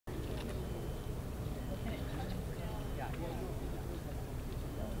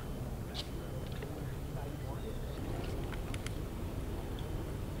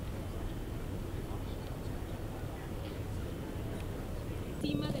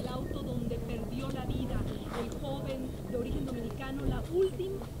de origen dominicano, la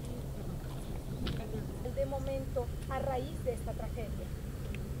última de momento a raíz de esta tragedia.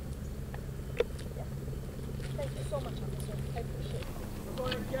 Thank you so much, officer. I appreciate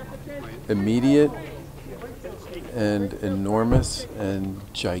it. Immediate and enormous and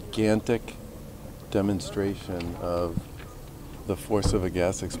gigantic demonstration of the force of a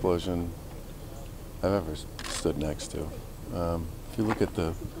gas explosion I've ever stood next to. If you look at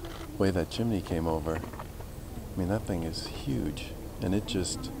the way that chimney came over, I mean, that thing is huge, and it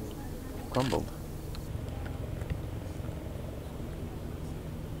just crumbled.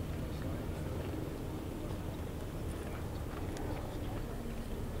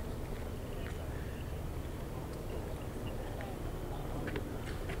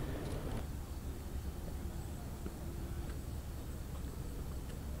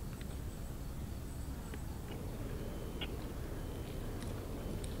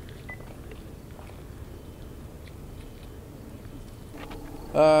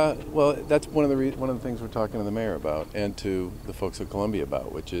 Well, that's one of the things we're talking to the mayor about, and to the folks at Columbia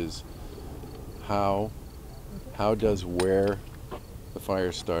about, which is how does where the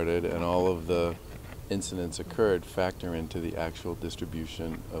fire started and all of the incidents occurred factor into the actual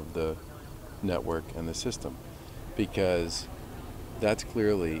distribution of the network and the system, because that's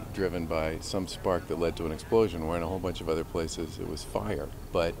clearly driven by some spark that led to an explosion, where in a whole bunch of other places it was fire.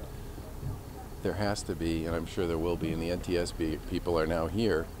 But there has to be, and I'm sure there will be, and the NTSB people are now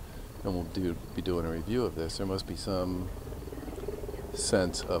here, and we'll be doing a review of this. There must be some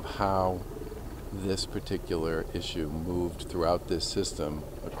sense of how this particular issue moved throughout this system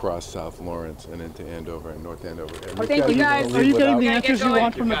across South Lawrence and into Andover and North Andover. And thank you guys. Are you getting the answers you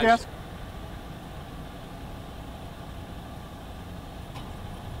want from the desk?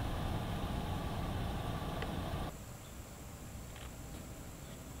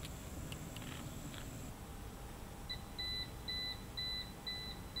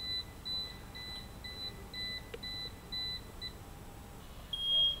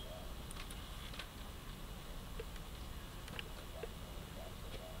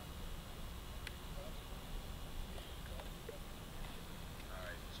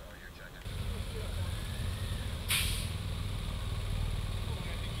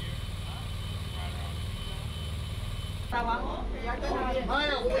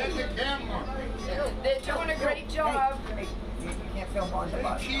 Miles, get the camera. They're doing a great job. You can't film on the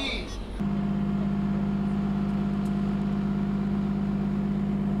bus. Cheese.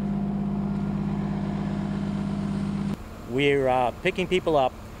 We're picking people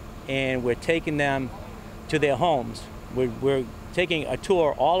up and we're taking them to their homes. We're taking a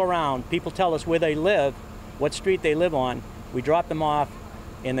tour all around. People tell us where they live, what street they live on. We drop them off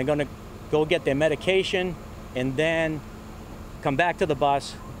and they're going to go get their medication and then come back to the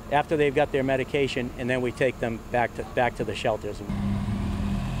bus after they've got their medication, and then we take them back to the shelters.